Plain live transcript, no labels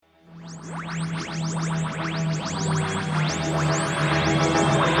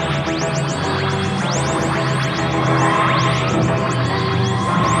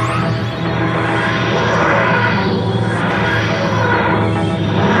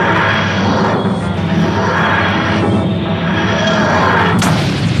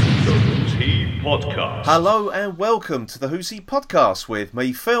Hello and welcome to the Who's He podcast with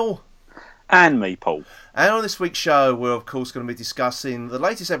me, Phil. And me, Paul. And on this week's show, we're of course going to be discussing the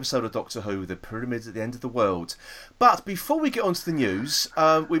latest episode of Doctor Who, The Pyramids at the End of the World. But before we get on to the news,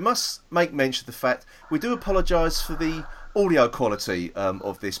 we must make mention of the fact we do apologise for the audio quality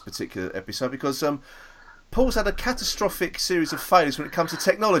of this particular episode because Paul's had a catastrophic series of failures when it comes to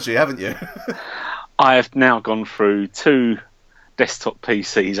technology, haven't you? I have now gone through 2 desktop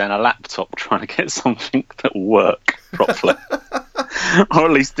PCs and a laptop trying to get something that will work properly. Or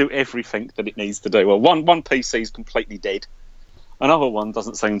at least do everything that it needs to do. Well, one PC is completely dead. Another one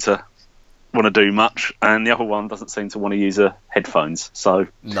doesn't seem to want to do much, and the other one doesn't seem to want to use headphones. So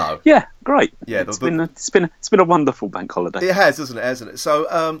no, yeah, great. Yeah, it's been a wonderful bank holiday. It has, hasn't it?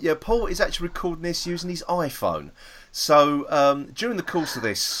 So Paul is actually recording this using his iPhone. So during the course of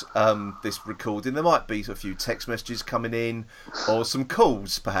this recording, there might be a few text messages coming in, or some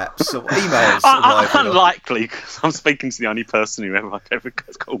calls, perhaps, or emails. Unlikely, because I'm speaking to the only person who ever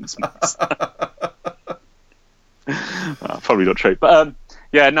calls me. Probably not true, but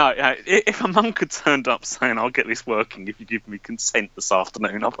if a monk had turned up saying, "I'll get this working if you give me consent this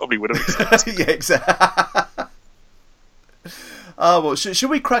afternoon," I probably would have accepted. Yeah, exactly. Well, should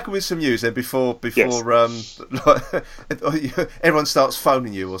we crack on with some news then before yes. Everyone starts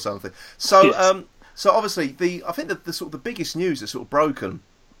phoning you or something? So, yes. So obviously I think the sort of the biggest news that's sort of broken,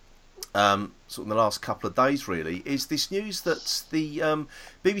 sort of in the last couple of days really, is this news that the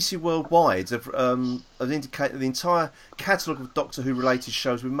BBC Worldwide have indicated the entire catalogue of Doctor Who related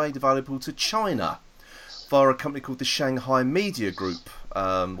shows were made available to China via a company called the Shanghai Media Group,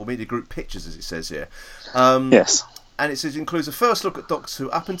 or Media Group Pictures, as it says here. Yes. And it says it includes a first look at Doctor Who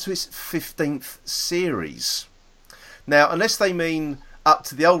up until its 15th series. Now, unless they mean up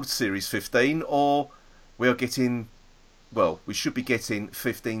to the old series 15, or we should be getting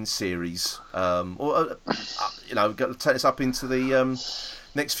 15 series, or take us up into the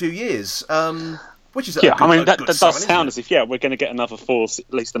next few years, which is that good does sign, sound as if we're going to get at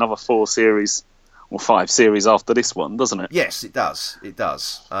least another 4 series. Or 5 series after this one, doesn't it? Yes, it does. It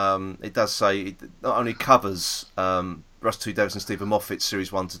does. It does say it not only covers Russ T Davies and Stephen Moffat's series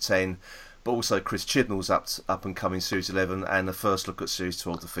 1 to 10, but also Chris Chibnall's up and coming series 11 and the first look at series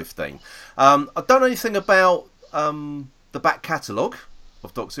 12 to 15. I don't know anything about the back catalogue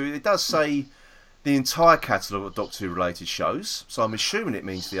of Doctor Who. It does say the entire catalogue of Doctor Who related shows, so I'm assuming it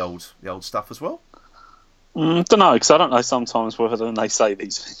means the old stuff as well. Don't know, because I don't know sometimes whether when they say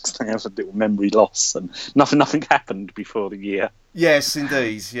these things they have a little memory loss and nothing happened before the year. Yes,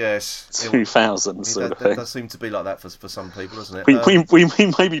 indeed, yes. 2000 sort of thing. That does seem to be like that for some people, doesn't it?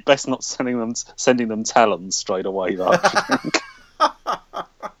 We may be best not sending them talons straight away, though. I think.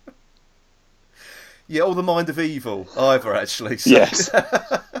 Yeah, or the Mind of Evil, either actually. So. Yes.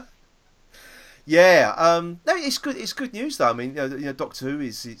 Yeah. No, it's good. It's good news, though. I mean, Doctor Who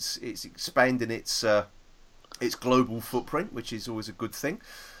is it's expanding its global footprint, which is always a good thing.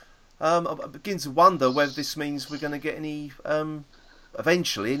 I begin to wonder whether this means we're going to get any,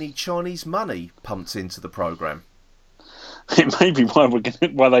 eventually, any Chinese money pumped into the programme. It may be why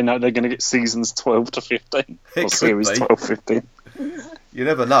they know they're going to get seasons 12 to 15 or series 12-15. You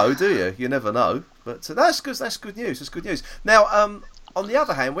never know, do you? You never know. But that's good. That's good news. That's good news. Now, on the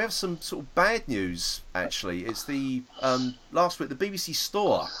other hand, we have some sort of bad news. Actually, it's the last week the BBC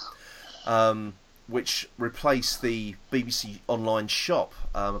Store. Which replaced the BBC Online Shop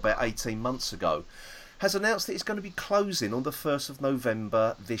about 18 months ago, has announced that it's going to be closing on the 1st of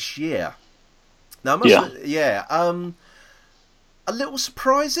November this year. Now, a little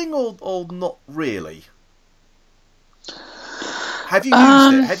surprising or not really? Have you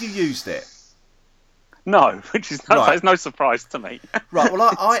used it? Have you used it? No, which is right. No surprise to me. Right,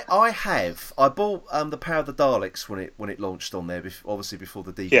 well, I have. I bought The Power of the Daleks when it launched on there, obviously before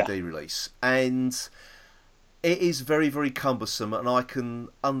the DVD release, and it is very, very cumbersome, and I can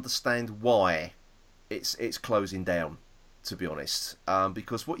understand why it's closing down, to be honest,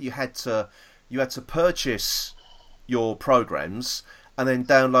 because what you had to purchase your programs and then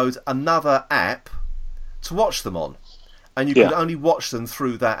download another app to watch them on, and you could only watch them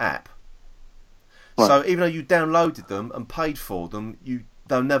through that app. Right. So even though you downloaded them and paid for them,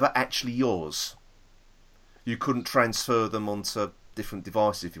 they're never actually yours. You couldn't transfer them onto different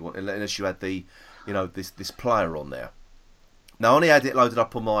devices if you want, unless you had the, this player on there. Now I only had it loaded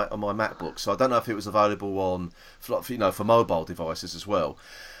up on my MacBook, so I don't know if it was available on for mobile devices as well.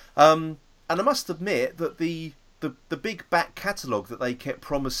 And I must admit that the big back catalogue that they kept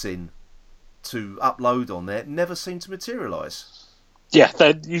promising to upload on there never seemed to materialise. Yeah,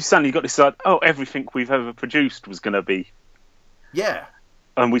 you suddenly got this everything we've ever produced was going to be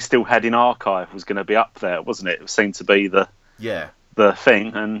and we still had in archive was going to be up there, wasn't it? It seemed to be the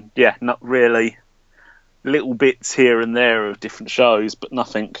thing, and not really. Little bits here and there of different shows, but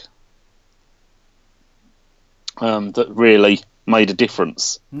nothing that really made a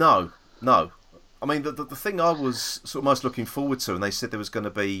difference. No. I mean, the thing I was sort of most looking forward to, and they said there was going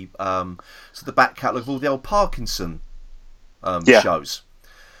to be the back catalogue of all the old Parkinson shows,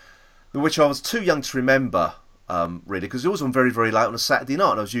 which I was too young to remember, really, because it was on very, very late on a Saturday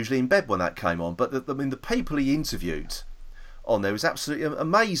night, and I was usually in bed when that came on. But the people he interviewed on there was absolutely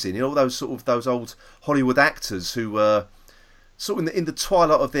amazing. You know, those old Hollywood actors who were sort of in the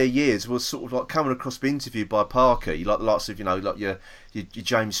twilight of their years was sort of like coming across being interviewed by Parker. You like the likes of, you know, like your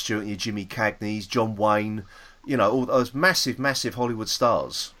James Stewart and your Jimmy Cagney's, John Wayne, you know, all those massive Hollywood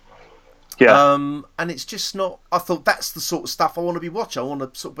stars. Yeah. And it's just not. I thought that's the sort of stuff I want to be watching. I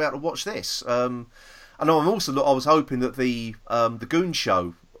want to sort of be able to watch this. And I was hoping that the Goon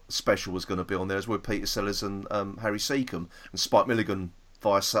Show special was going to be on there as well. Peter Sellers and Harry Seacombe, and Spike Milligan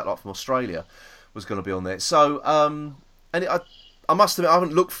via satellite from Australia was going to be on there. So I must admit I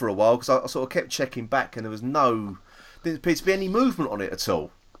haven't looked for a while, because I sort of kept checking back and there didn't appear to be any movement on it at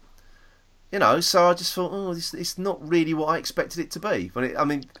all. You know, so I just thought, it's not really what I expected it to be. I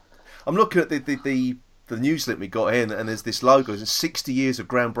mean, I'm looking at the news link we got here, and there's this logo. It's 60 years of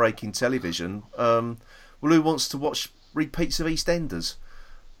groundbreaking television. Well, who wants to watch repeats of EastEnders?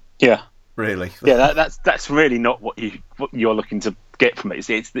 Yeah, really. Yeah, that's really not what you're looking to get from it.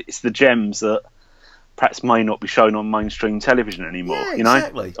 It's the gems that perhaps may not be shown on mainstream television anymore. Yeah, you know,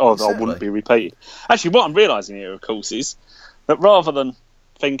 exactly. I wouldn't be repeated. Actually, what I'm realising here, of course, is that rather than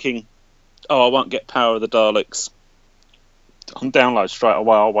thinking, I won't get Power of the Daleks on download straight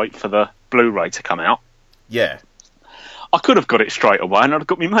away, I'll wait for the Blu-ray to come out. Yeah, I could have got it straight away and I'd have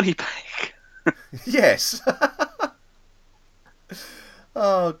got my money back. Yes.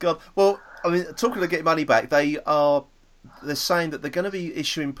 Oh God. Well, I mean, talking of getting money back, they're saying that they're going to be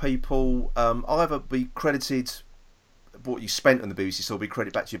issuing people either be credited what you spent on the BBC Store, be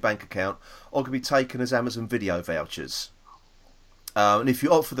credited back to your bank account, or can be taken as Amazon Video vouchers. And if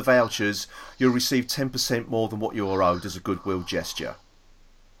you opt for the vouchers, you'll receive 10% more than what you are owed as a goodwill gesture.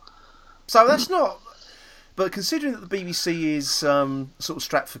 So that's not. But considering that the BBC is sort of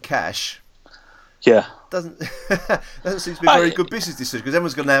strapped for cash. Yeah, doesn't seem to be a very good business decision, because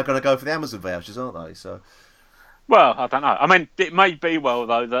everyone's now going to go for the Amazon vouchers, aren't they? So, well, I don't know. I mean, it may be well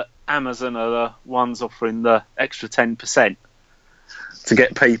though that Amazon are the ones offering the extra 10% to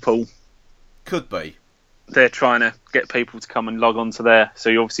get people. Could be. They're trying to get people to come and log on to there, so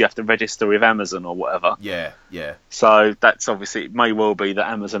you obviously have to register with Amazon or whatever. Yeah. So that's obviously, it may well be that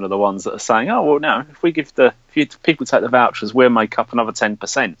Amazon are the ones that are saying, oh well, no, if people take the vouchers, we'll make up another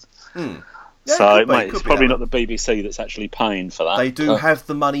 10%. Yeah, so it's probably not the BBC that's actually paying for that. They do have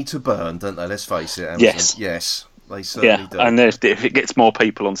the money to burn, don't they? Let's face it, Amazon. Yes, they certainly do. And if it gets more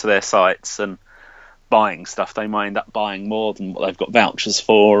people onto their sites and buying stuff, they might end up buying more than what they've got vouchers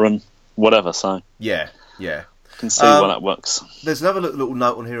for and whatever. So yeah. Can see why that works. There's another little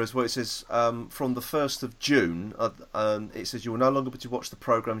note on here as well. It says from the 1st of June, it says you will no longer be able to watch the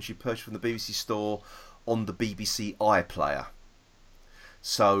programmes you purchase from the BBC Store on the BBC iPlayer.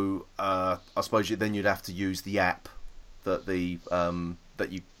 So I suppose you'd have to use the app that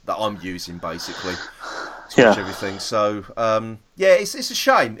I'm using basically to watch everything. So it's a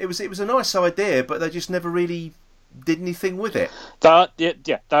shame. It was a nice idea, but they just never really did anything with it.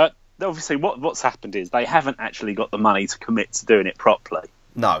 Obviously, what's happened is they haven't actually got the money to commit to doing it properly.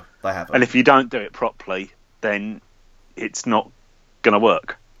 No, they haven't. And if you don't do it properly, then it's not going to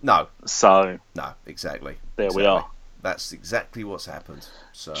work. No. So no, exactly. We are. That's exactly what's happened.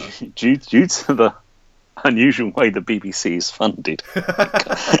 So due to the unusual way the BBC is funded,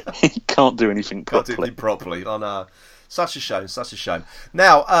 it can't do anything properly. Can't do anything properly. Oh no, such a shame.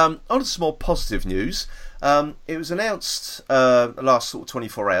 Now, on to some more positive news. It was announced last sort of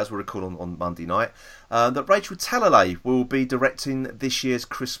 24 hours. We're recording on Monday night that Rachel Talalay will be directing this year's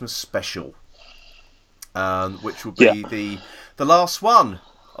Christmas special, which will be the last one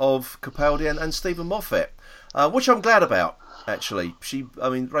of Capaldi and Stephen Moffat. Which I'm glad about, actually. Rachel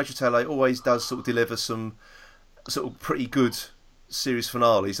Talalay always does sort of deliver some sort of pretty good series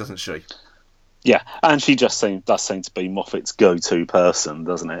finales, doesn't she? Yeah, and she just does seem to be Moffat's go-to person,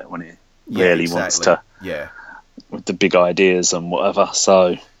 doesn't it? When he really wants to, with the big ideas and whatever.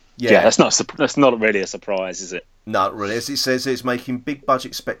 So that's not really a surprise, is it? No, really. As it says, it's making big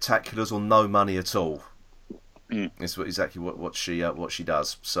budget spectaculars on no money at all. It's exactly what she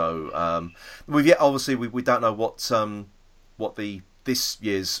does. So obviously we don't know what the this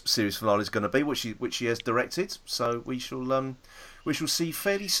year's series finale is going to be, which he has directed. So we shall see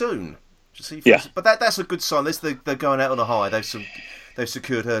fairly soon. But that's a good sign. They're going out on a high. They've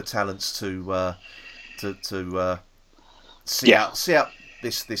secured her talents to see out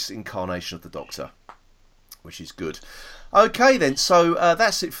this incarnation of the Doctor, which is good. Okay then, so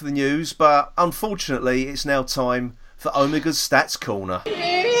that's it for the news. But unfortunately, it's now time for Omega's Stats Corner.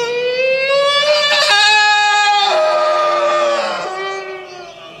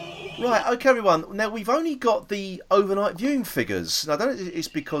 Right, okay, everyone. Now we've only got the overnight viewing figures. Now, I don't know if it's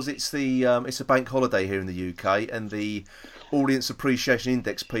because it's a bank holiday here in the UK, and the Audience Appreciation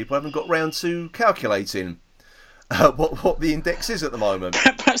Index people haven't got round to calculating what the index is at the moment.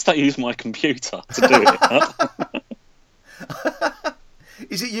 Perhaps they use my computer to do it. Huh?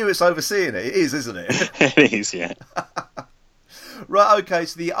 Is it you that's overseeing it? It is, isn't it? It is, yeah. Right, okay.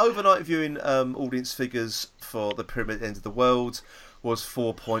 So the overnight viewing audience figures for the Pyramid at the End of the World was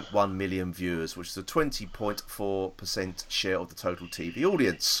 4.1 million viewers, which is a 20.4% share of the total TV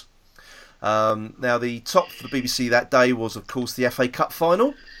audience. Now, the top for the BBC that day was, of course, the FA Cup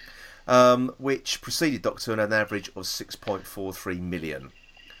final, which preceded Doctor and had an average of 6.43 million.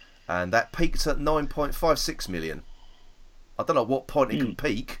 And that peaked at 9.56 million. I don't know what point it can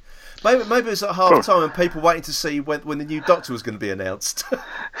peak. Maybe it was at half time and people waiting to see when the new Doctor was going to be announced.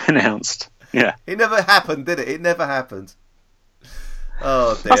 Yeah. It never happened, did it? It never happened.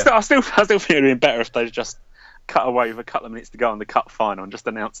 Oh dear. I still feel it'd been better if they'd just cut away with a couple of minutes to go on the cup final and just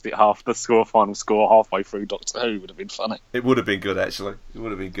announced it final score halfway through Doctor Who. Would have been funny. It would have been good, actually. It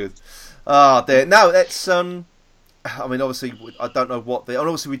would have been good. Oh dear. No, that's I mean, obviously, I don't know what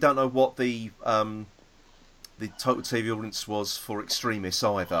we don't know what the total TV audience was for Extremis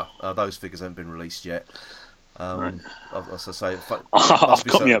either. Those figures haven't been released yet. Right. As I say, I've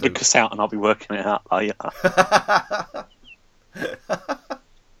got me a big out and I'll be working it out later. I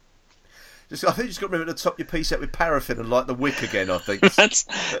think you just got to remember to top your piece out with paraffin and light the wick again. I think that's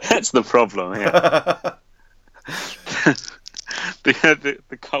the problem. Yeah.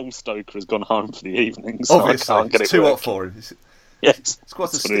 the coal stoker has gone home for the evening, so obviously, I can't get it's it too working. hot for him. Yes, it's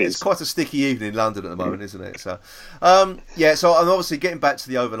quite a sticky evening in London at the moment, isn't it? So, so I'm obviously getting back to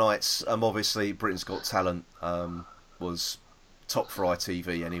the overnights. Obviously, Britain's Got Talent was top for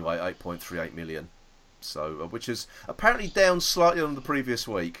ITV anyway, 8.38 million. So, which is apparently down slightly on the previous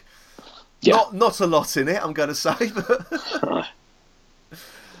week. Yeah. Not a lot in it, I'm going to say. But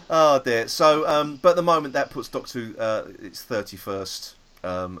oh dear. So, but at the moment that puts Doctor its 31st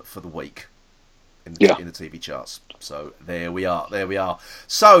for the week in the TV charts. So there we are.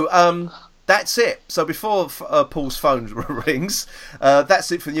 So that's it. So before Paul's phone rings,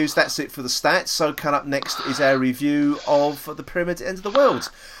 that's it for the news. That's it for the stats. So coming up next is our review of the Pyramid at the End of the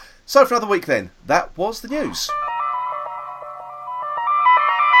World. So for another week then, that was the news.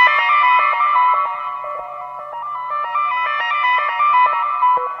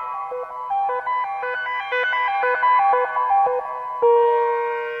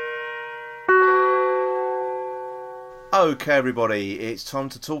 Okay, everybody, it's time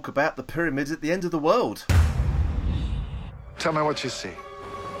to talk about the Pyramid at the End of the World. Tell me what you see.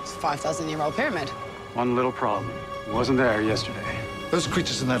 It's a 5,000-year-old pyramid. One little problem. It wasn't there yesterday. Those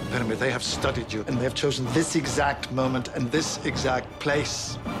creatures in that pyramid, they have studied you, and they have chosen this exact moment and this exact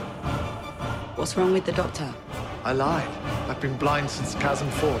place. What's wrong with the Doctor? I lied. I've been blind since Chasm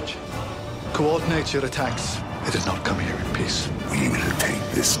Forge. Coordinate your attacks. I did not come here in peace. We will take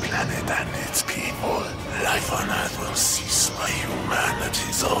this planet and its people. Life on Earth will cease by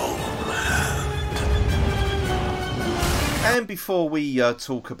humanity's own hand. And before we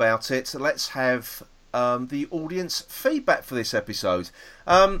talk about it, let's have the audience feedback for this episode.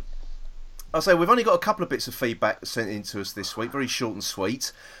 I'll say we've only got a couple of bits of feedback sent in to us this week, very short and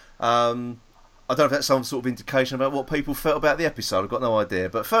sweet. I don't know if that's some sort of indication about what people felt about the episode. I've got no idea.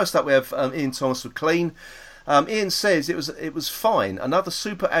 But first up, we have Ian Thomas with Clean. Ian says it was fine. Another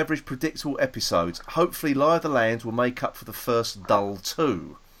super average predictable episode. Hopefully Lie of the Land will make up for the first dull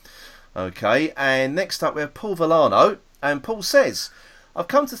two. Okay, and next up we have Paul Villano. And Paul says, I've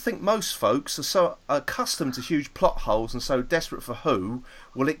come to think most folks are so accustomed to huge plot holes and so desperate for Who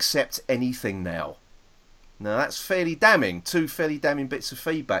will accept anything now. Now that's fairly damning. Two fairly damning bits of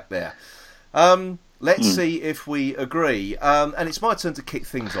feedback there. Let's see if we agree. And it's my turn to kick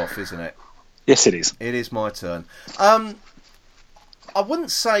things off, isn't it? Yes, it is. It is my turn. I wouldn't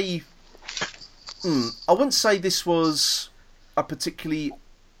say this was a particularly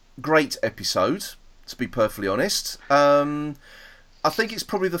great episode, to be perfectly honest. I think it's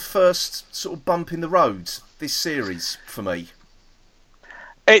probably the first sort of bump in the road this series for me.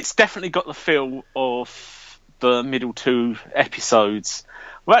 It's definitely got the feel of the middle 2 episodes.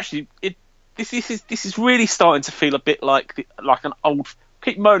 Well, actually, this is really starting to feel a bit like an old.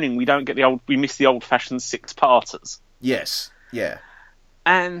 Keep moaning we miss the old-fashioned 6-parters. Yes, yeah.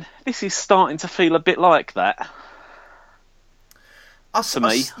 And this is starting to feel a bit like that. To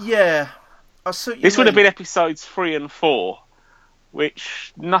me, yeah. This would have been episodes 3 and 4,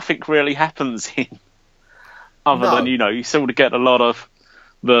 which nothing really happens in, other than you sort of get a lot of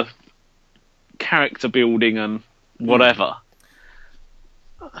the character building and whatever,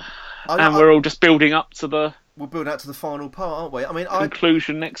 we're all just building up to the. We're building up to the final part, aren't we? I mean,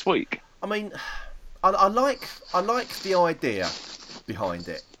 conclusion next week. I mean, I like the idea behind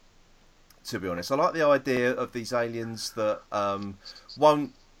it. To be honest, I like the idea of these aliens that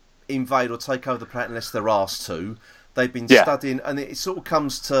won't invade or take over the planet unless they're asked to. They've been studying, and it sort of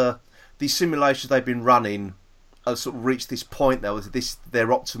comes to these simulations they've been running. Have sort of reached this point now,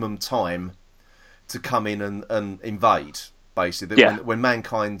 their optimum time to come in and invade. Basically, when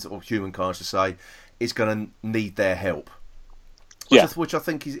mankind or humankind, I should say, is going to need their help. Which I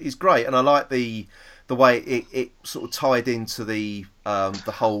think is great, and I like the way it sort of tied into the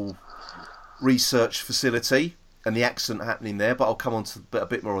whole research facility and the accident happening there. But I'll come on to a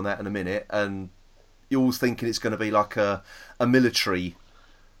bit more on that in a minute. And you're all thinking it's going to be like a military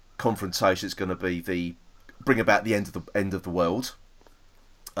confrontation. It's going to be bring about the end of the world,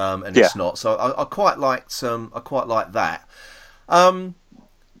 and it's not. So I quite liked that.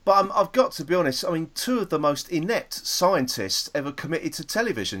 But I've got to be honest. I mean, 2 of the most inept scientists ever committed to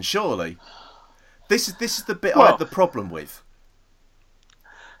television. Surely, this is the bit I had the problem with.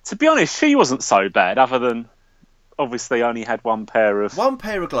 To be honest, she wasn't so bad. Other than obviously only had one pair of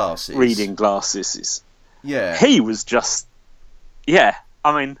glasses, reading glasses. Yeah, he was just. Yeah,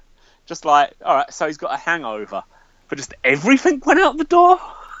 I mean, just like all right. So he's got a hangover, but just everything went out the door.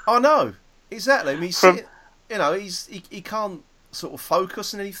 I know exactly. I mean, he can't sort of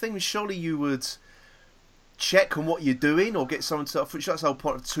focus on anything. Surely you would check on what you're doing or get someone to. That's the whole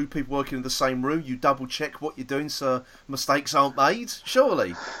point of 2 people working in the same room. You double check what you're doing so mistakes aren't made.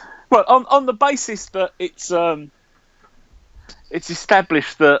 Surely. Well, on the basis that it's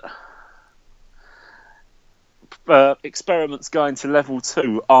established that experiments going to level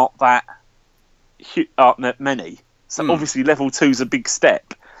 2 aren't that many. So obviously level 2's a big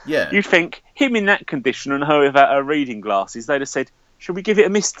step. Yeah. You'd think him in that condition and her without her reading glasses, they'd have said, should we give it a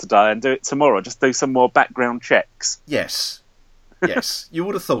miss today and do it tomorrow? Just do some more background checks. Yes. Yes. You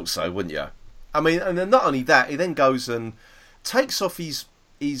would have thought so, wouldn't you? I mean, and then not only that, he then goes and takes off his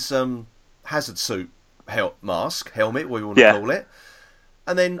hazard suit helmet, whatever you want to call it,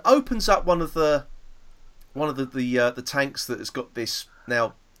 and then opens up one of the tanks that has got this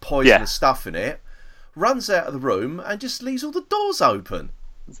now poisonous stuff in it, runs out of the room and just leaves all the doors open.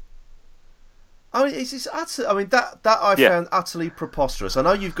 I mean, it's utter. I mean, that I found utterly preposterous. I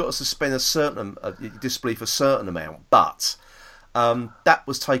know you've got to suspend a certain disbelief a certain amount, but that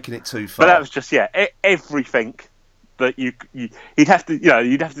was taking it too far. But that was just everything that you'd have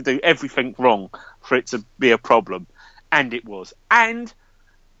to do everything wrong for it to be a problem, and it was. And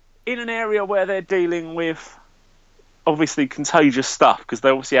in an area where they're dealing with obviously contagious stuff because they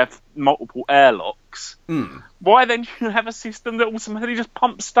obviously have multiple airlocks. Why then do you have a system that automatically just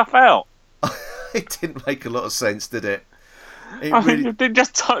pumps stuff out? It didn't make a lot of sense, did it? It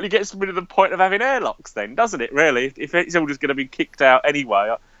just totally gets rid of the point of having airlocks then, doesn't it, really? If it's all just going to be kicked out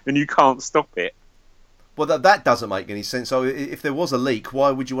anyway and you can't stop it. Well, that doesn't make any sense. So if there was a leak,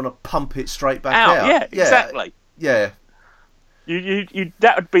 why would you want to pump it straight back out? Yeah, exactly. Yeah. You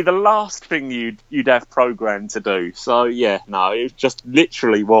that would be the last thing you'd have programmed to do. So, it just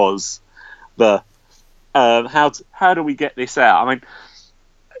literally was the how do we get this out? I mean,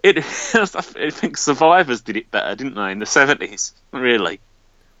 I think Survivors did it better, didn't they, in the 70s, really?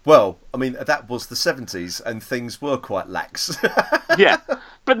 Well, I mean, that was the 70s, and things were quite lax. but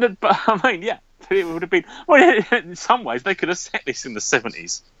I mean, it would have been... Well, in some ways, they could have set this in the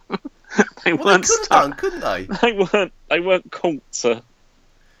 70s. They could have done, couldn't they? They weren't caught to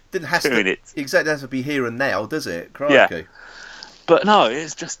didn't have doing to, it. Exactly, it has to be here and now, does it? Crikey. Yeah. But no,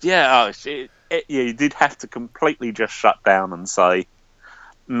 it's just, you did have to completely just shut down and say...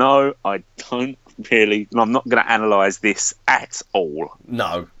 No, I don't really. I'm not going to analyse this at all.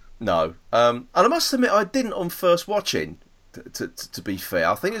 No. And I must admit, I didn't on first watching. To be fair,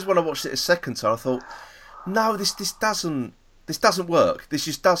 I think it was when I watched it a second time. I thought, no, this doesn't work. This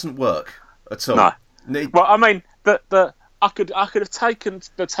just doesn't work at all. No. Well, I mean, I could have taken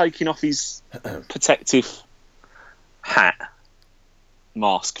the taking off his protective hat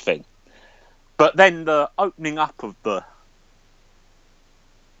mask thing, but then the opening up of the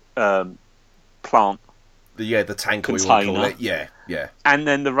plant, the tank, or you want to call it. Yeah. And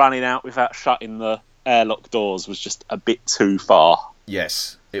then the running out without shutting the airlock doors was just a bit too far.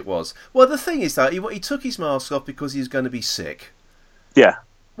 Yes, it was. Well, the thing is, though, he took his mask off because he was going to be sick. Yeah.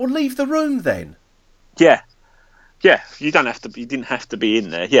 Well, leave the room then. Yeah. Yeah, you didn't have to be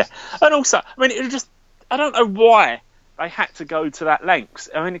in there, yeah. And also, I mean, it was just, I don't know why they had to go to that length.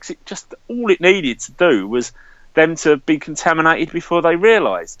 I mean, all it needed to do was them to be contaminated before they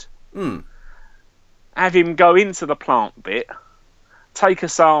realised. Have him go into the plant bit, take a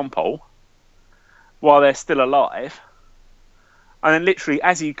sample while they're still alive, and then literally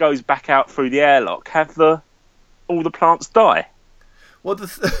as he goes back out through the airlock, have all the plants die. Well, the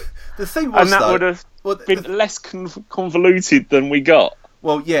thing was, and that would have been less convoluted than we got.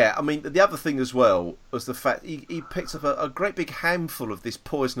 Well, yeah, I mean, the other thing as well was the fact he picked up a great big handful of this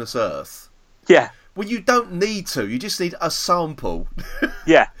poisonous earth. Yeah. Well, you don't need to. You just need a sample.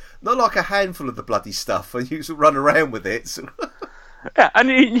 Yeah. Not like a handful of the bloody stuff, and you sort of run around with it. So. Yeah, and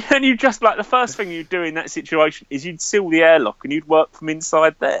you just, like, the first thing you'd do in that situation is you'd seal the airlock and you'd work from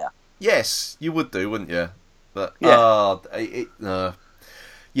inside there. Yes, you would do, wouldn't you? But yeah,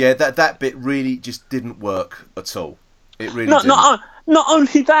 that bit really just didn't work at all. It really didn't. Not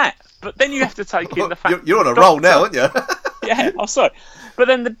only that, but then you have to take in the fact you're on a roll now, aren't you? Yeah, I'm sorry. But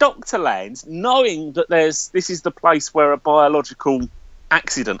then the doctor lands, knowing that this is the place where a biological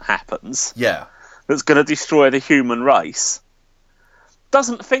accident happens. Yeah. That's going to destroy the human race.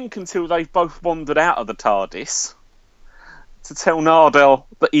 Doesn't think until they've both wandered out of the TARDIS to tell Nardell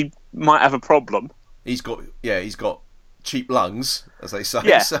that he might have a problem. He's got cheap lungs, as they say.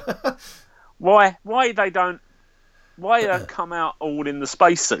 Yeah. So. Why they don't come out all in the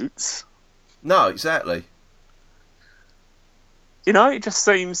spacesuits? No, exactly. You know, it just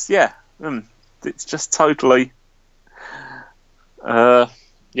seems, it's just totally,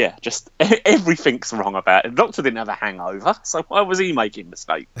 just everything's wrong about it. The Doctor didn't have a hangover, so why was he making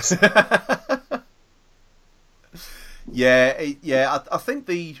mistakes? I think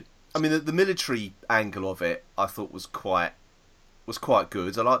the military angle of it, I thought was quite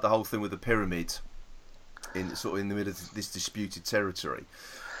good. I like the whole thing with the pyramid in the middle of this disputed territory.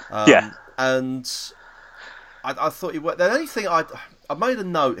 And I thought it worked. The only thing I made a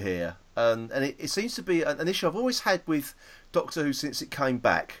note here, and it seems to be an issue I've always had with Doctor Who since it came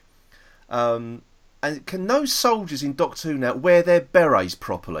back. And can no soldiers in Doctor Who now wear their berets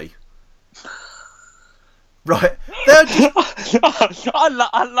properly? Right.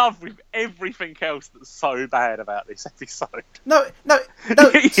 I love with everything else that's so bad about this episode. No.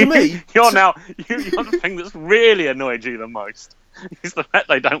 To me, you're the thing that's really annoyed you the most is the fact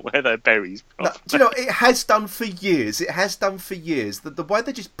they don't wear their berries properly. No, do you know, it has done for years. The way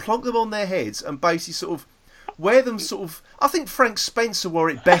they just plonk them on their heads and basically sort of wear them I think Frank Spencer wore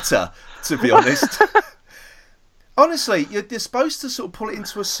it better, to be honest. Honestly, they're supposed to sort of pull it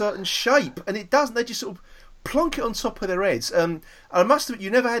into a certain shape, and it doesn't. They just sort of plonk it on top of their heads. And I must admit, you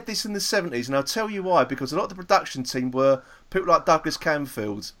never had this in the 70s, and I'll tell you why, because a lot of the production team were people like Douglas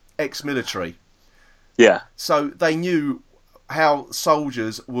Camfield, ex-military. Yeah. So they knew how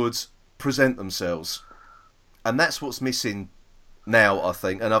soldiers would present themselves. And that's what's missing now, I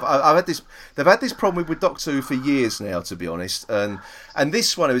think. And they've had this problem with Doctor Who for years now, to be honest. And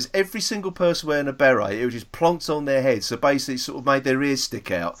this one, it was every single person wearing a beret. It was just plonked on their head, so basically it sort of made their ears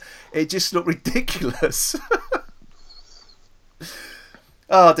stick out. It just looked ridiculous.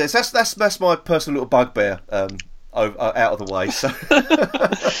 Oh, Des, that's my personal little bugbear out of the way. So.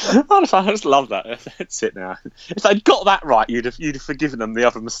 I just love that. That's it now. If they'd got that right, you'd have forgiven them the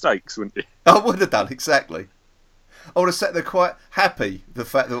other mistakes, wouldn't you? I would have done, exactly. I would have sat there quite happy, the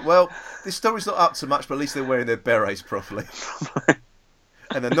fact that, well, this story's not up to much, but at least they're wearing their berets properly.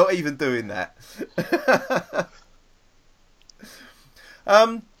 And they're not even doing that.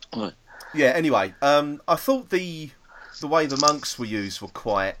 Yeah, anyway, I thought the way the monks were used were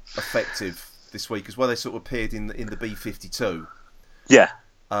quite effective this week as well. They sort of appeared in the B-52. Yeah.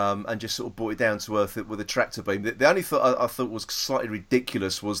 And just sort of brought it down to earth with a tractor beam. The only thing I thought was slightly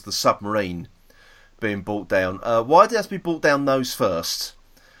ridiculous was the submarine being brought down. Why did it have to be brought down nose first,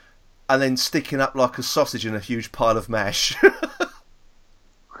 and then sticking up like a sausage in a huge pile of mash?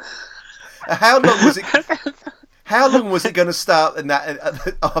 How long was it going to start in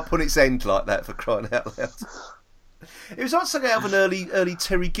that up on its end like that, for crying out loud? It was like something out of an early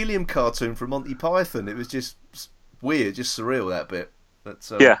Terry Gilliam cartoon from Monty Python. It was just weird, just surreal, that bit. But,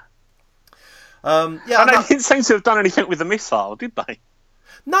 yeah. And they didn't seem to have done anything with the missile, did they?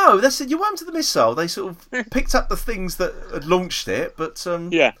 No, that's it. You went to the missile. They sort of picked up the things that had launched it, but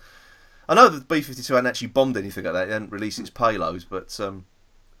yeah. I know that the B-52 hadn't actually bombed anything like that. It hadn't released its payloads, but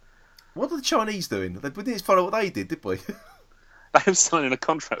What are the Chinese doing? We didn't follow what they did we? They were signing a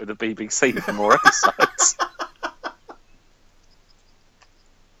contract with the BBC for more episodes.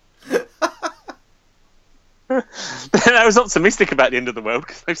 I was optimistic about the end of the world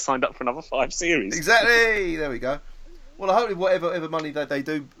because they've signed up for another 5 series. Exactly. There we go. Well, I hope whatever money that they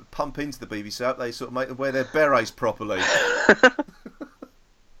do pump into the BBC, they sort of make them wear their berets properly.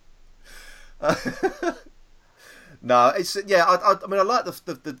 No, it's I mean, I like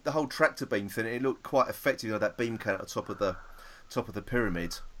the whole tractor beam thing. It looked quite effective. You know, that beam came at the top of the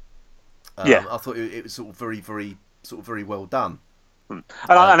pyramid. I thought it was sort of very well done. And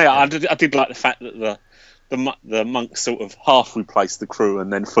I did like the fact that the monks sort of half replaced the crew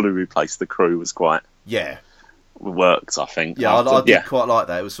and then fully replaced the crew was quite worked, I think. Yeah, I did quite like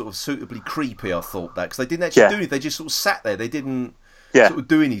that. It was sort of suitably creepy, I thought, that because they didn't actually do anything. They just sort of sat there. They didn't sort of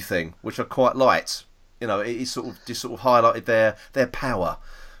do anything, which I quite liked. You know, it sort of highlighted their power,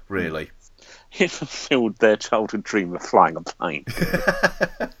 really. It fulfilled their childhood dream of flying a plane.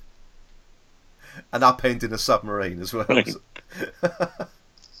 And upending a submarine as well.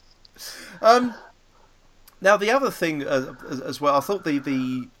 Now the other thing as well, I thought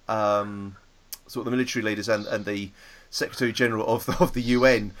the sort of the military leaders and the Secretary General of the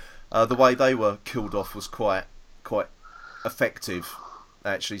UN, the way they were killed off was quite effective.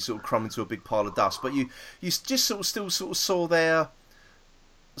 Actually, sort of crumbling to a big pile of dust, but you just still saw their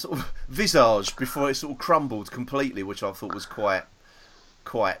sort of visage before it sort of crumbled completely, which I thought was quite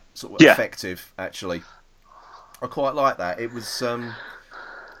sort of effective. Actually, I quite like that. It was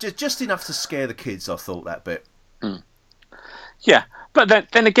just enough to scare the kids. I thought that bit. Yeah, but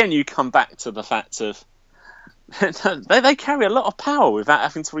then again, you come back to the fact of they carry a lot of power without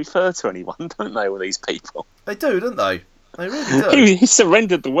having to refer to anyone, don't they? All these people. They do, don't they? They really do. He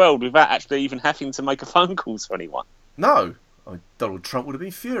surrendered the world without actually even having to make a phone call to anyone. No. Donald Trump would have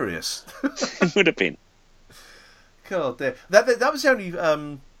been furious. He would have been. God damn. That was the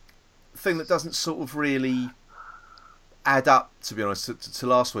only thing that doesn't sort of really add up, to be honest, to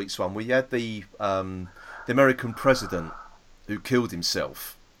last week's one. We had the American president who killed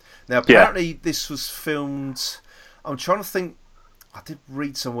himself. Now, apparently this was filmed... I'm trying to think... I did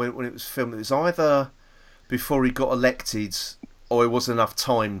read somewhere when it was filmed. It was either before he got elected or it wasn't enough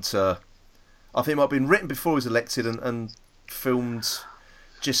time to... I think it might have been written before he was elected and filmed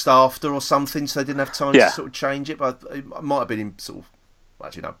just after or something, so they didn't have time to sort of change it. But it might have been in sort of...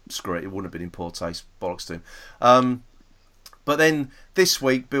 Actually, no, screw it. It wouldn't have been in poor taste. Bollocks to him. But then this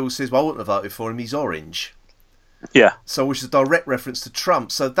week, Bill says, well, I wouldn't have voted for him. He's orange. Yeah. So, which is a direct reference to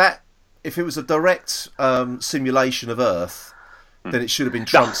Trump. So that, if it was a direct simulation of Earth, then it should have been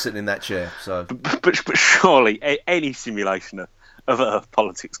Trump sitting in that chair. So, but surely any simulation of Earth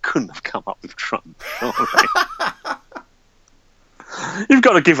politics couldn't have come up with Trump. Surely. You've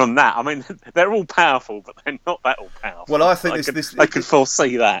got to give them that. I mean, they're all powerful, but they're not that all powerful. Well, I think I could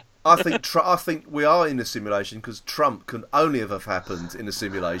foresee that. I think we are in a simulation because Trump can only have happened in a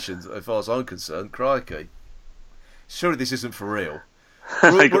simulation, as far as I'm concerned. Crikey! Surely this isn't for real.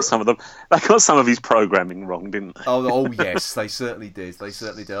 They got some of his programming wrong, didn't they? Oh yes, they certainly did. I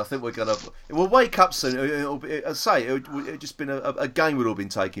think we'll wake up soon. It'll just been a game we've all been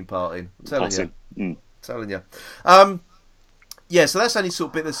taking part in. I'm telling you. Yeah, so that's the only sort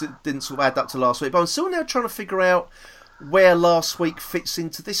of bit that didn't sort of add up to last week. But I'm still now trying to figure out where last week fits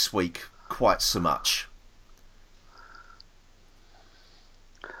into this week quite so much.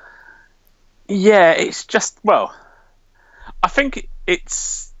 Yeah, it's just, well, I think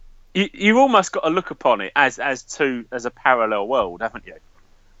it's... You've almost got to look upon it as a parallel world, haven't you?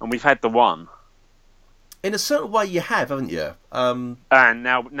 And we've had the one. In a certain way you have, haven't you? And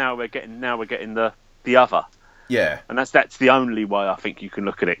now we're getting the other. Yeah, and that's the only way I think you can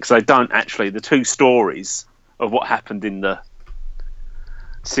look at it, because they don't actually, the two stories of what happened in the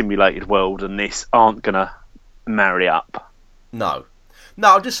simulated world and this aren't going to marry up. No,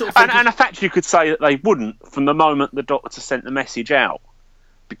 I'm just sort of thinking... and in fact you could say that they wouldn't from the moment the Doctor sent the message out,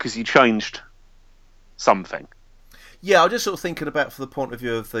 because he changed something. Yeah, I'm just sort of thinking about from the point of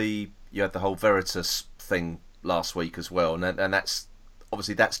view of you had the whole Veritas thing last week as well, and that's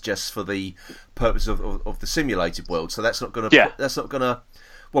obviously that's just for the purpose of the simulated world, so that's not going to... Yeah. That's not going to...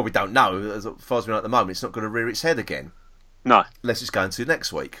 Well, we don't know. As far as we know at the moment, it's not going to rear its head again. No. Unless it's going to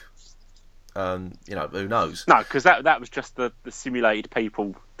next week. Who knows? No, because that was just the simulated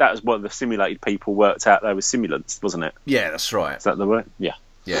people. That was what the simulated people worked out. They were simulants, wasn't it? Yeah, that's right. Is that the word? Yeah.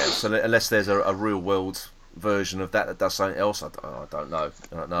 Yeah, so unless there's a real world version of that does something else, I don't know.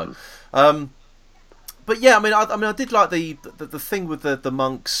 But yeah, I mean, I did like the thing with the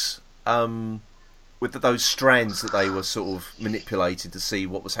monks with those strands that they were sort of manipulating to see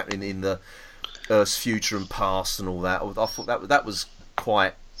what was happening in the Earth's future and past and all that. I thought that was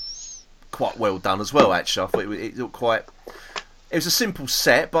quite well done as well. Actually, I thought it looked quite. It was a simple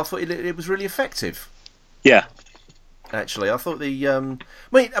set, but I thought it was really effective. Yeah. Actually, I thought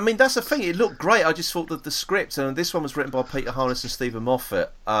I mean that's the thing. It looked great. I just thought that the script, and this one was written by Peter Harness and Stephen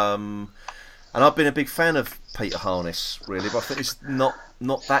Moffat. And I've been a big fan of Peter Harness, really, but I think it's not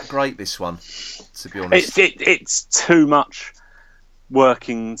that great, this one, to be honest. It's too much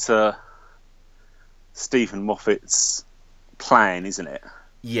working to Stephen Moffat's plan, isn't it?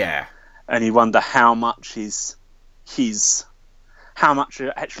 Yeah. And you wonder how much how much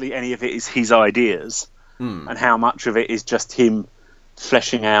actually any of it is his ideas, and how much of it is just him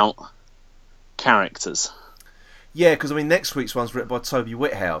fleshing out characters. Yeah, because I mean, next week's one's written by Toby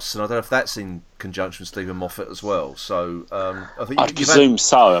Whithouse, and I don't know if that's in conjunction with Stephen Moffat as well. So I think I'd presume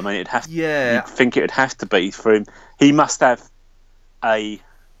so. I mean, it'd have. Yeah, you'd think it would have to be for him. He must have a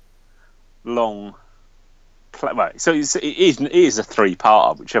long. Well, so it is a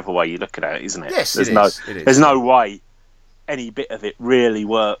three-parter, whichever way you look at it, isn't it? Yes, it is. There's no way any bit of it really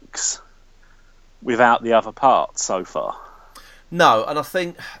works without the other parts so far. No, and I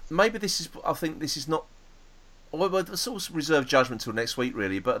think maybe this is not. Well, it's sort of reserve judgment till next week,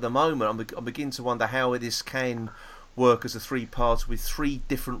 really. But at the moment, I'm beginning to wonder how this can work as a three-part with three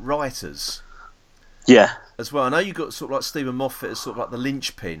different writers. Yeah. As well, I know you got sort of like Stephen Moffat as sort of like the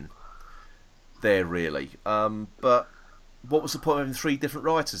linchpin there, really. But what was the point of having three different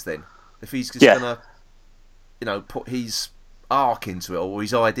writers then? If he's just gonna, put his arc into it or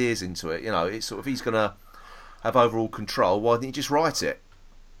his ideas into it, it's sort of he's gonna have overall control. Why didn't he just write it?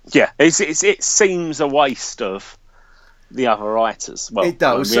 Yeah, it seems a waste of the other writers. Well, it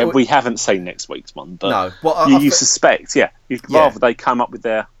does. We haven't seen next week's one, but no. Well, you suspect, you'd rather they come up with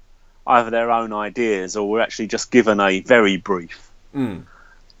either their own ideas, or we're actually just given a very brief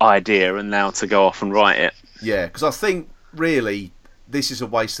idea and now to go off and write it. Yeah, because I think really this is a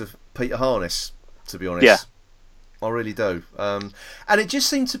waste of Peter Harness, to be honest. Yeah, I really do. And it just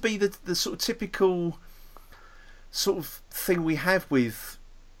seemed to be the sort of typical sort of thing we have with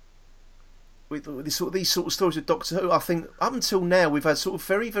these sort of stories of Doctor Who. I think up until now we've had sort of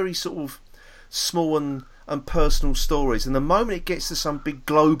very, very sort of small and personal stories, and the moment it gets to some big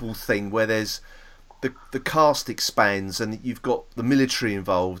global thing where there's the cast expands and you've got the military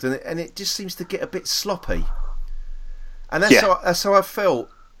involved, and it just seems to get a bit sloppy. And that's how I felt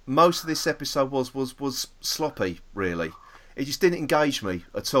most of this episode was sloppy. Really, it just didn't engage me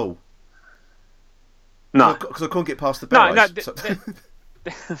at all. No, because I couldn't get past the bellows.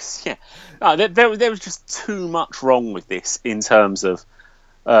 There was just too much wrong with this in terms of.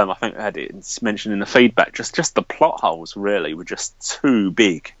 I think I had it mentioned in the feedback. Just the plot holes really were just too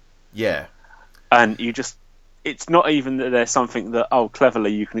big. Yeah, and it's not even that there's something that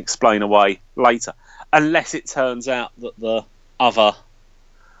cleverly you can explain away later, unless it turns out that the other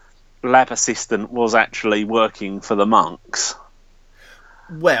lab assistant was actually working for the monks.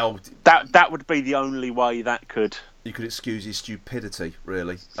 Well, that would be the only way that could. You could excuse his stupidity,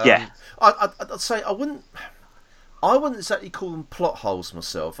 really. Yeah. I'd say I wouldn't exactly call them plot holes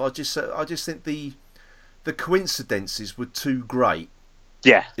myself. I just think the coincidences were too great.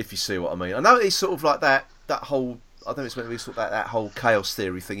 Yeah. If you see what I mean. I know it's sort of like that whole. I think it's meant to be sort of that whole chaos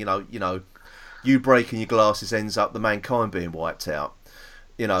theory thing. You breaking your glasses ends up the mankind being wiped out.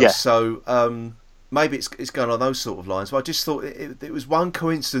 Yeah. So maybe it's going on those sort of lines. But I just thought it was one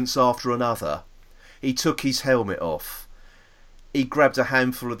coincidence after another. He took his helmet off. He grabbed a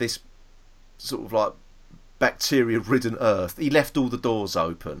handful of this sort of like bacteria-ridden earth. He left all the doors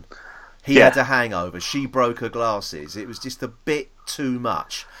open. He had a hangover. She broke her glasses. It was just a bit too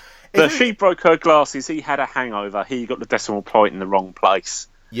much. She broke her glasses. He had a hangover. He got the decimal point in the wrong place.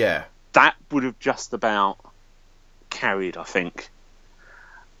 Yeah. That would have just about carried, I think.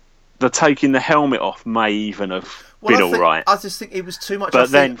 The taking the helmet off may even have been all right. I just think it was too much.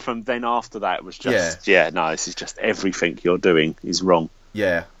 But then after that, it was just no. This is just everything you're doing is wrong.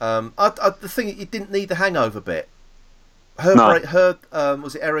 Yeah. The thing, it didn't need the hangover bit.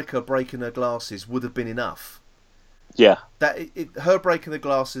 Was it Erica breaking her glasses would have been enough. Yeah. Her breaking the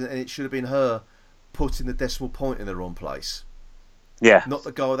glasses, and it should have been her putting the decimal point in the wrong place. Yeah. Not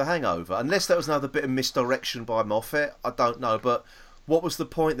the guy with the hangover. Unless that was another bit of misdirection by Moffat, I don't know. But what was the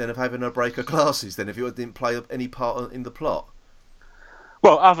point then of having her break her glasses then if it didn't play any part in the plot?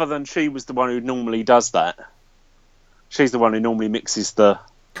 Well, other than she was the one who normally does that. She's the one who normally mixes the.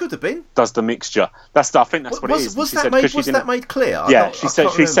 Could have been. Does the mixture? I think that's what it is. Was that made clear? Yeah,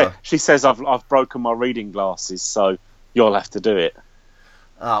 she says I've broken my reading glasses, so you'll have to do it.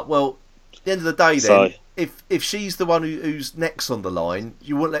 Well, the end of the day, then, So, if she's the one whose neck's on the line,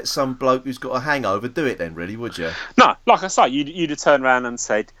 you wouldn't let some bloke who's got a hangover do it then, really, would you? no, like I say, you'd have turned around and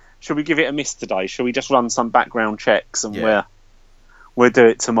said, "Shall we give it a miss today? Shall we just run some background checks and we'll do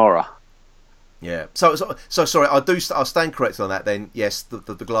it tomorrow?" Yeah. So sorry. I'll stand corrected on that. Then yes, the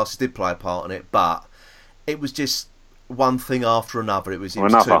glasses did play a part in it, but it was just one thing after another. It was too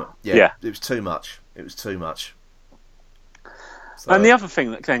much. It was too much. It was too much. So. And the other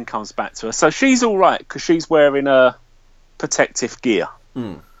thing that then comes back to her, so she's all right because she's wearing a protective gear.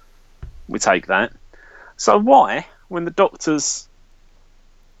 We take that. So why, when the doctor's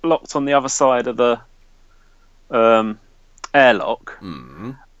locked on the other side of the airlock,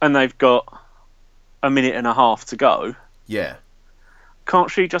 and they've got a minute and a half to go,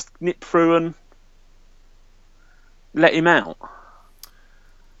 can't she just nip through and let him out?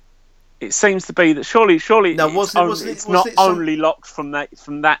 It seems to be that surely it's not only locked from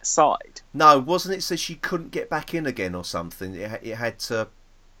that side. No, wasn't it? So she couldn't get back in again or something. It had to.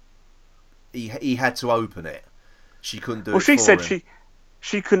 He had to open it. She couldn't do it. Well, she said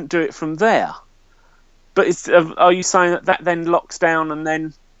she couldn't do it from there. But are you saying that then locks down and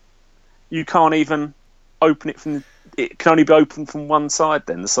then you can't even open it from? It can only be opened from one side.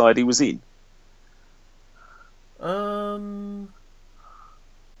 Then the side he was in.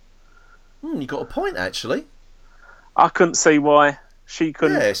 You got a point, actually. I couldn't see why she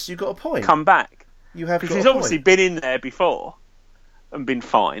couldn't. Yes, you got a point. Come back. You have because she's obviously been in there before and been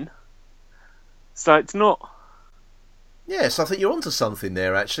fine. So it's not. Yes, I think you're onto something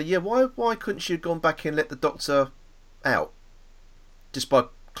there. Actually, yeah. Why couldn't she have gone back and let the doctor out just by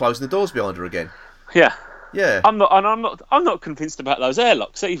closing the doors behind her again? Yeah. Yeah. I'm not convinced about those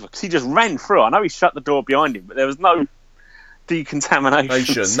airlocks either because he just ran through. I know he shut the door behind him, but there was no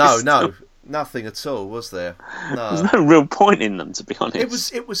decontamination. No, nothing at all, was there? No. There's no real point in them, to be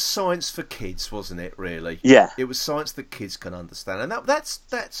honest. It was science for kids, wasn't it? Really? Yeah. It was science that kids can understand, and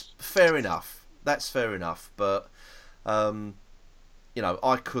that's fair enough. That's fair enough, but I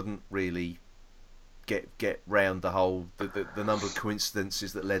couldn't really get round the whole the number of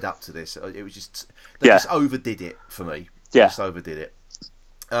coincidences that led up to this. It was just just overdid it for me. Yeah, just overdid it.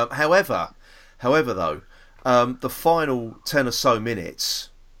 However, though, the final 10 or so minutes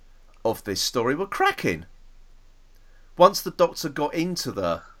of this story were cracking. Once the doctor got into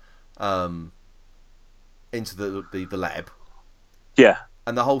the lab,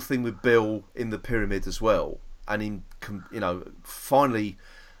 and the whole thing with Bill in the pyramid as well, and him, finally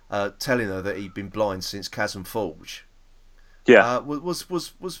telling her that he'd been blind since Chasm Forge, was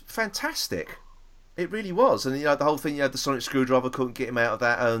fantastic. It really was, and the whole thing. The sonic screwdriver couldn't get him out of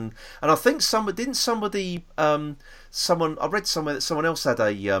that, and I think someone I read somewhere that someone else had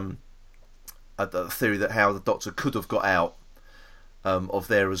a theory that how the doctor could have got out of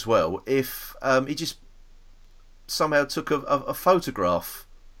there as well if he just somehow took a photograph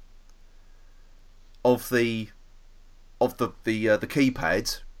of the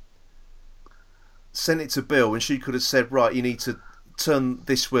keypad, sent it to Bill, and she could have said, right, you need to turn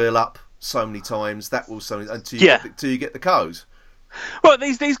this wheel up so many times, that will so many, until you get the code. Well,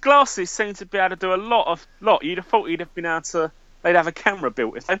 these glasses seem to be able to do a lot. You'd have thought they'd have a camera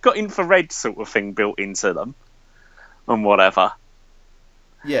built. If they've got infrared sort of thing built into them and whatever,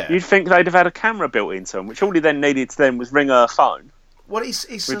 you'd think they'd have had a camera built into them, which all he then needed to then was ring her phone. Well,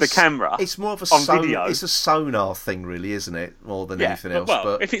 it's with the camera. It's more of a video. It's a sonar thing, really, isn't it? More than anything else.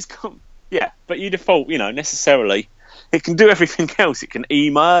 Well, if it's but you'd have thought, necessarily it can do everything else. It can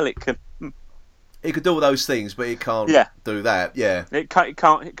email. It could do all those things, but it can't do that. Yeah, it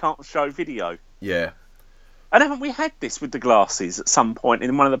can't show video. Yeah. And haven't we had this with the glasses at some point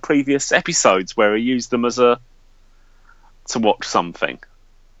in one of the previous episodes where he used them to watch something?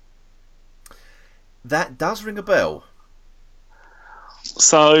 That does ring a bell.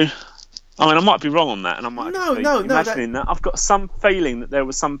 So, I might be wrong on that, and I might be imagining that. I've got some feeling that there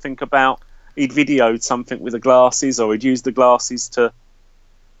was something about he'd videoed something with the glasses, or he'd used the glasses to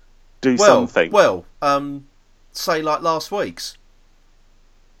do something. Well, say like last week's.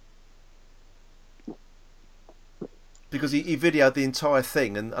 Because he videoed the entire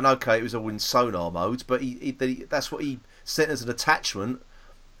thing, and okay, it was all in sonar mode, but that's what he sent as an attachment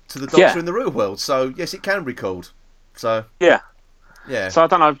to the Doctor in the real world. So yes, it can be called. So yeah. So I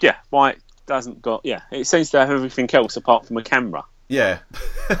don't know, why it doesn't got. Yeah, it seems to have everything else apart from a camera. Yeah,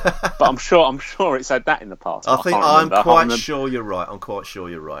 but I'm sure it's had that in the past. I'm quite sure you're right. I'm quite sure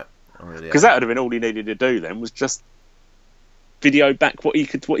you're right. I really am. Because that would have been all he needed to do then, was just video back what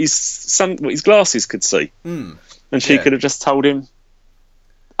his glasses could see. And she could have just told him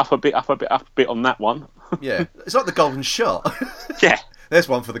up a bit on that one. Yeah, it's like the golden shot. Yeah, There's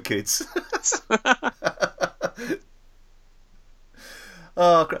one for the kids.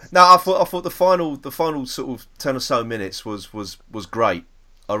 Oh, no, I thought the final sort of 10 or so minutes was great.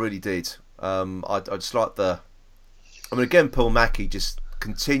 I really did. I just like I mean, again, Paul Mackey just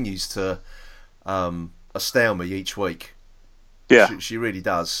continues to astound me each week. Yeah, she really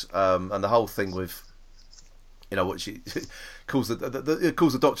does. And the whole thing with, what she calls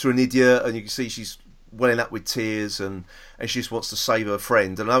calls the doctor an idiot, and you can see she's welling up with tears, and she just wants to save her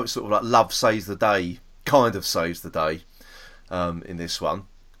friend. And I know it's sort of like love saves the day, kind of saves the day. In this one,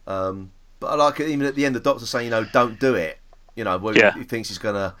 but I like it. Even at the end, the doctor saying, "Don't do it." Whether he thinks he's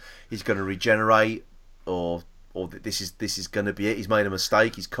gonna regenerate, or this is gonna be it. He's made a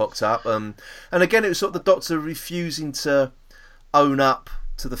mistake. He's cocked up. And again, it was sort of the doctor refusing to own up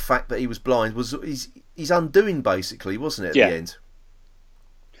to the fact that he was blind. Was he's undoing, basically, wasn't it? At the end.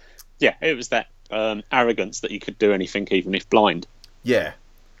 Yeah, it was that arrogance that you could do anything, even if blind. Yeah.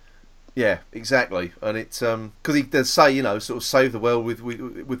 Yeah, exactly, and it's because he does say, sort of save the world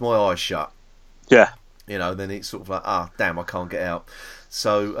with my eyes shut. Yeah, then it's sort of like, damn, I can't get out.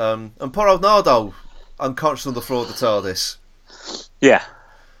 So, and poor old Nardo, unconscious on the floor of the TARDIS. Yeah,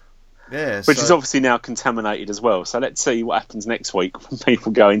 which so, is obviously now contaminated as well. So let's see what happens next week when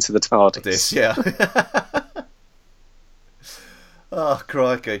people go into the TARDIS. Yeah. Oh,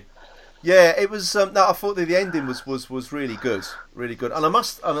 crikey. Yeah, it was. No, I thought that the ending was really good, and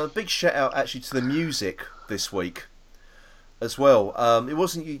and a big shout out actually to the music this week, as well. It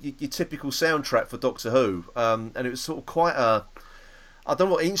wasn't your typical soundtrack for Doctor Who, and it was sort of quite I don't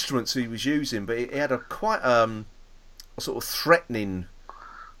know what instruments he was using, but it had a quite a sort of threatening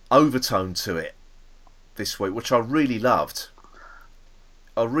overtone to it this week, which I really loved.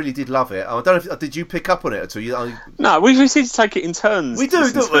 I really did love it. I don't know did you pick up on it at all? No, we seem to take it in turns. We do,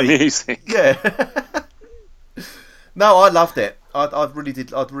 don't we? Music. Yeah. No, I loved it. I really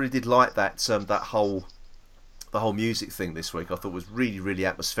did. I really did like that. The whole music thing this week. I thought was really, really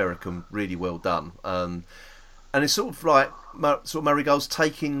atmospheric and really well done. And it's sort of like Marigold's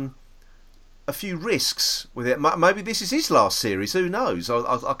taking a few risks with it. Maybe this is his last series. Who knows?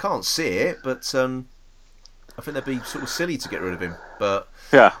 I can't see it, but I think they'd be sort of silly to get rid of him. But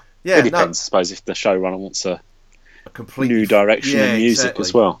yeah, it depends. I suppose if the showrunner wants a completely new direction in music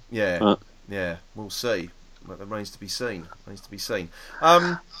as well. Yeah, we'll see. That remains to be seen.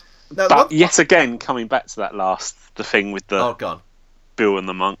 But yet again, coming back to that the thing with the Bill and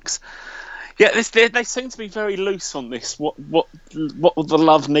the monks. Yeah, they seem to be very loose on this. What the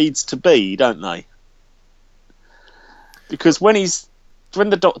love needs to be, don't they? Because when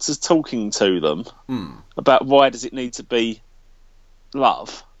the doctor's talking to them about why does it need to be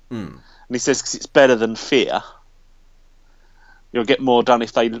love, and he says because it's better than fear. You'll get more done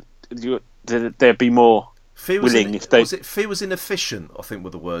if there'd be more willing if they. Fear was inefficient, I think, were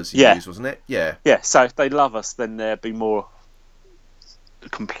the words he used, wasn't it? Yeah. Yeah. So if they love us, then they'd be more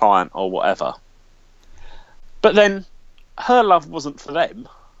compliant or whatever. But then her love wasn't for them.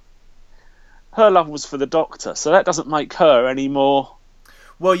 Her love was for the doctor, so that doesn't make her any more.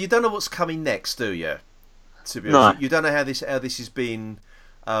 Well, you don't know what's coming next, do you? To be honest, you don't know how this is being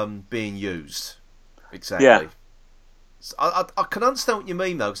used exactly. Yeah. I can understand what you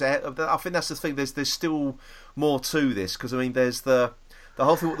mean though, because I think that's the thing. There's still more to this, because I mean, there's the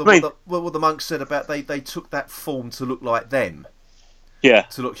whole thing. What the monks said about they took that form to look like them,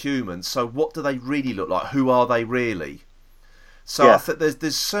 to look human. So what do they really look like? Who are they really? So I think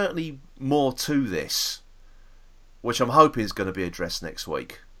there's certainly more to this, which I'm hoping is going to be addressed next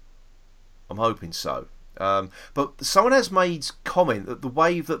week. I'm hoping so. But someone has made comment that the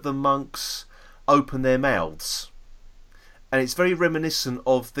way that the monks open their mouths, and it's very reminiscent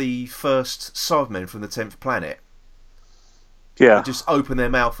of the first Cybermen from the 10th planet. Yeah. They just open their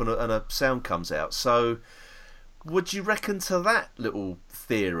mouth and a sound comes out. So, would you reckon to that little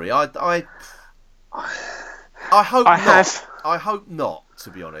theory? I hope not. I hope not, to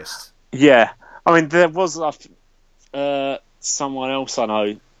be honest. Yeah. I mean, there was someone else I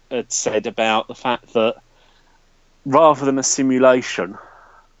know had said about the fact that rather than a simulation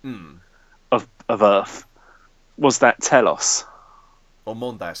of Earth, was that Telos? Or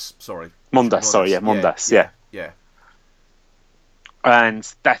Mondas, sorry. Mondas, yeah.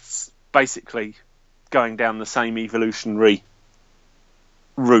 And that's basically going down the same evolutionary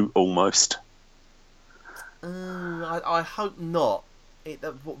route almost. I hope not.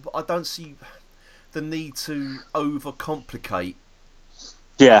 I don't see the need to overcomplicate.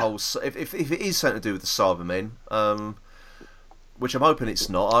 Yeah. If it is something to do with the Cybermen, which I'm hoping it's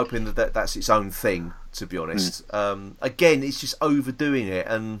not. I'm hoping that's its own thing, to be honest. Again, it's just overdoing it,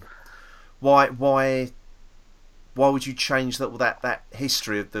 and why why would you change that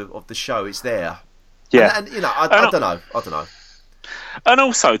history of the show? It's there. Yeah, and I don't know. And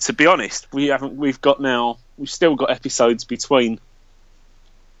also, to be honest, we've still got episodes between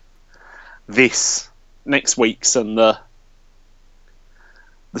this next week's and the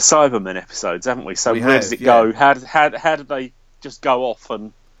Cybermen episodes, haven't we? So where does it go? How do they just go off?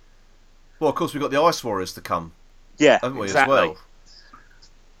 And well, of course, we've got the Ice Warriors to come. Yeah, haven't we, exactly. As well?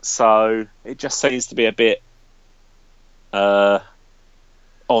 So it just seems to be a bit odd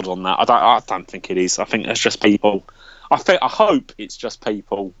on that. I don't think it is. I think it's just people. I hope it's just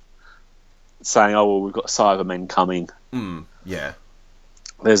people saying, "Oh, well, we've got Cybermen coming." Yeah.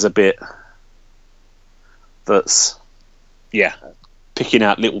 There's a bit that's picking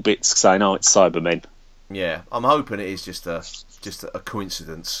out little bits, saying, "Oh, it's Cybermen." Yeah, I'm hoping it is just a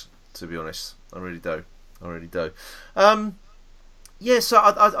coincidence. To be honest, I really do. Yeah, so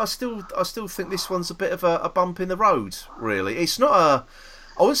I still think this one's a bit of a bump in the road. Really, it's not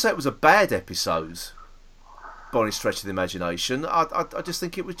I wouldn't say it was a bad episode by any stretch of the imagination. I just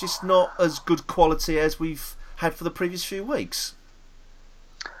think it was just not as good quality as we've had for the previous few weeks.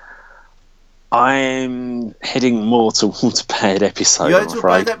 I'm heading more towards a bad episode. You're heading to a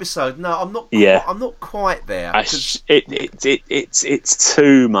bad episode? No, I'm not. Yeah. I'm not quite there. It's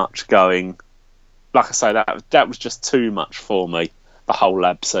too much going. Like I say, that was just too much for me. The whole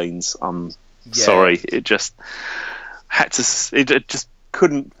lab scenes. Sorry, it just had to. It just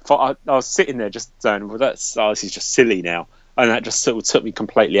couldn't. I was sitting there just saying, "Well, this is just silly now," and that just sort of took me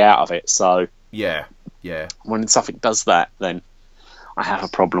completely out of it. So yeah. When something does that, then I have a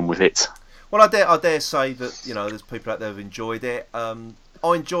problem with it. Well, I dare say that there's people out there who've enjoyed it. I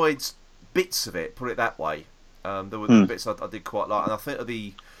enjoyed bits of it. Put it that way. There were bits I did quite like, and I think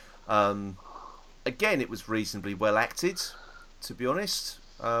again, it was reasonably well acted. To be honest,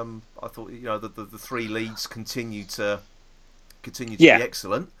 I thought the three leads continue to be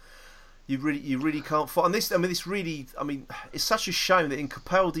excellent. You really can't fight. And this really, it's such a shame that in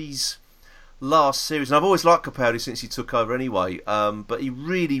Capaldi's last series, and I've always liked Capaldi since he took over anyway, but he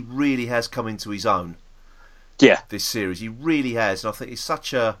really has come into his own. Yeah, this series he really has, and I think it's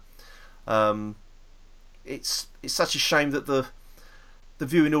such a it's such a shame that the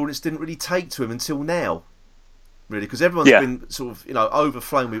viewing audience didn't really take to him until now. Really, because everyone's been sort of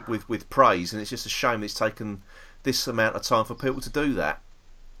overflown with praise, and it's just a shame that it's taken this amount of time for people to do that.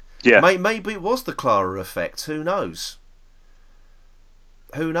 Yeah, maybe it was the Clara effect. Who knows?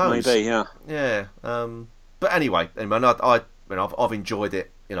 Maybe, yeah. Yeah. But anyway, I've enjoyed it.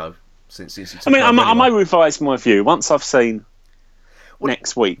 Since you took I may revise my view once I've seen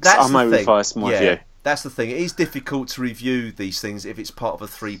next week's. I may revise my view. That's the thing. It is difficult to review these things if it's part of a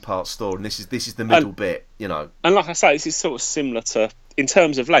 3-part story, and this is the middle bit, And like I say, this is sort of similar to, in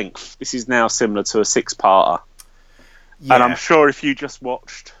terms of length, this is now similar to a 6-parter. Yeah. And I'm sure if you just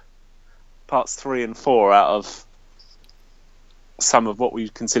watched parts 3 and 4 out of some of what we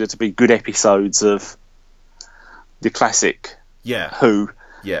consider to be good episodes of the classic Who,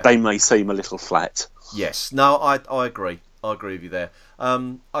 they may seem a little flat. Yes. No, I agree. I agree with you there.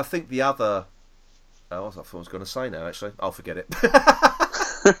 I think the other... Oh, I thought I was going to say now, actually. I'll forget it.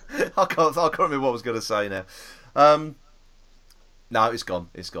 I can't remember what I was going to say now. No, it's gone.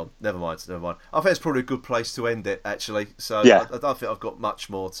 Never mind. I think it's probably a good place to end it, actually. So I don't think I've got much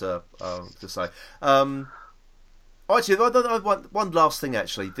more to say. Actually, one last thing,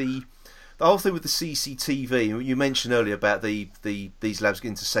 actually. The whole thing with the CCTV, you mentioned earlier about these labs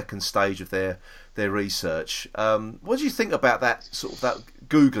getting to second stage of their research. What do you think about that sort of that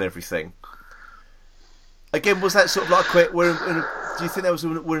Google everything? Again, was that sort of like do you think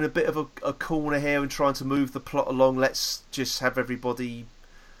that we're in a bit of a corner here and trying to move the plot along? Let's just have everybody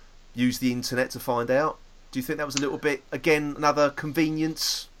use the internet to find out. Do you think that was a little bit, again, another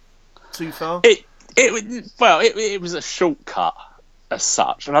convenience too far? It was a shortcut as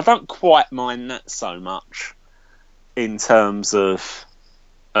such, and I don't quite mind that so much in terms of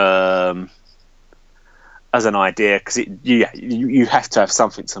as an idea, because you have to have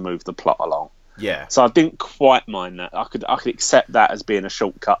something to move the plot along. Yeah. So I didn't quite mind that. I could accept that as being a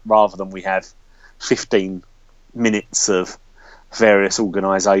shortcut rather than we have 15 minutes of various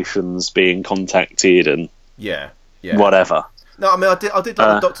organisations being contacted and whatever. No, I did like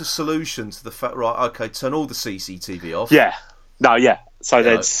the Doctor's solution to the fact, right, okay, turn all the CCTV off. Yeah. No, yeah. So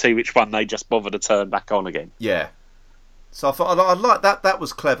they'd see which one they just bother to turn back on again. Yeah. So I thought I liked that. That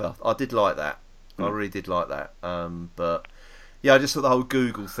was clever. I did like that. I really did like that. But yeah, I just thought the whole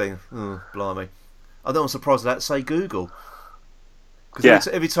Google thing. Oh, blimey! I don't want surprised that say Google, because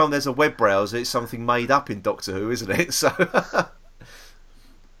every time there's a web browser, it's something made up in Doctor Who, isn't it? So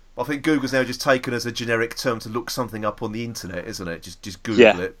I think Google's now just taken as a generic term to look something up on the internet, isn't it? Just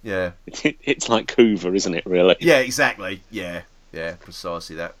Google it. Yeah. It's like Hoover, isn't it, really? Yeah, exactly. Yeah,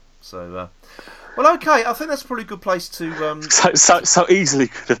 precisely that. So, well, okay, I think that's probably a good place to... So easily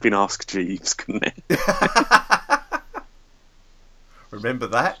could have been Ask Jeeves, couldn't it? Remember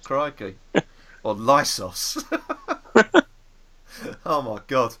that? Crikey. Or Lysos. Oh, my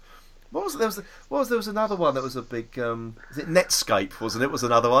God. What was it? There was another one that was a big... is it Netscape, wasn't it? Was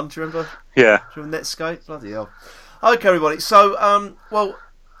another one. Do you remember? Yeah. Do you remember Netscape? Bloody hell. Okay, everybody. So, well,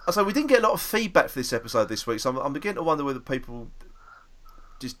 so we didn't get a lot of feedback for this episode this week, so I'm beginning to wonder whether people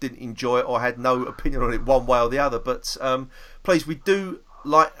just didn't enjoy it or had no opinion on it one way or the other. But please, we do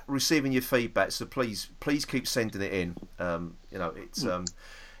like receiving your feedback, so please keep sending it in.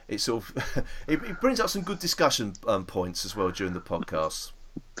 It's sort of it brings up some good discussion points as well during the podcast.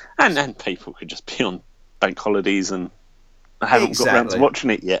 And people could just be on bank holidays and haven't got around to watching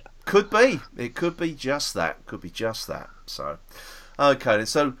it yet. Could be. It could be just that. So, okay, then.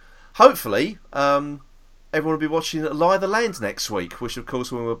 So, hopefully, everyone will be watching Lie the Land next week, which, of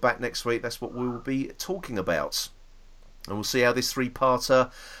course, when we're back next week, that's what we will be talking about. And we'll see how this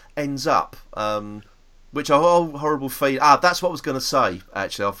three-parter ends up. Which a whole horrible feeling. That's what I was going to say,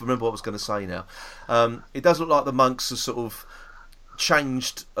 actually. I remember what I was going to say now. It does look like the monks are sort of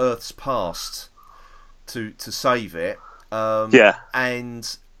changed Earth's past to save it.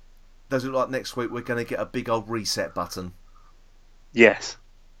 And does it look like next week we're going to get a big old reset button? Yes.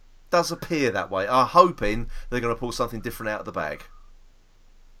 Does appear that way. I'm hoping they're going to pull something different out of the bag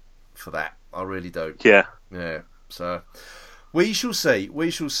for that. I really do. Yeah. So we shall see.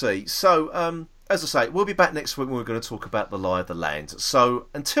 So as I say, we'll be back next week when we're going to talk about the Lie of the Land. So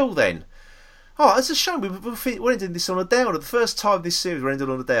until then, it's a shame we're ending this on a downer. The first time this series we're ending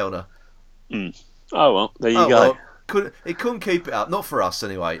on a downer. Oh well, there you go. Well, it couldn't keep it up, not for us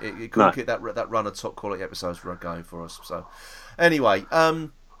anyway. It couldn't keep that run of top quality episodes going for us. So anyway,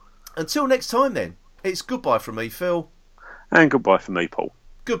 until next time then, it's goodbye from me, Phil. And goodbye from me, Paul.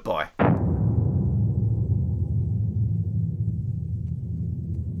 Goodbye.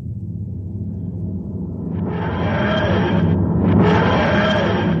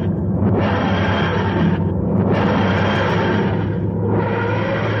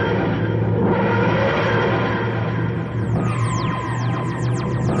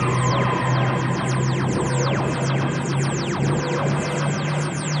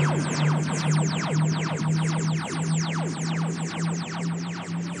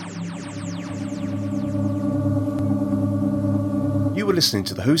 Listening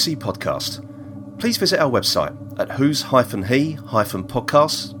to the Who's He podcast. Please visit our website at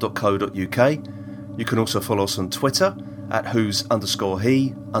whos-he-podcast.co.uk. You can also follow us on Twitter at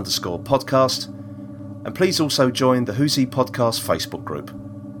whos_he_podcast. And please also join the Who's He podcast Facebook group.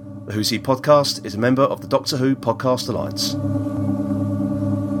 The Who's He podcast is a member of the Doctor Who Podcast Alliance.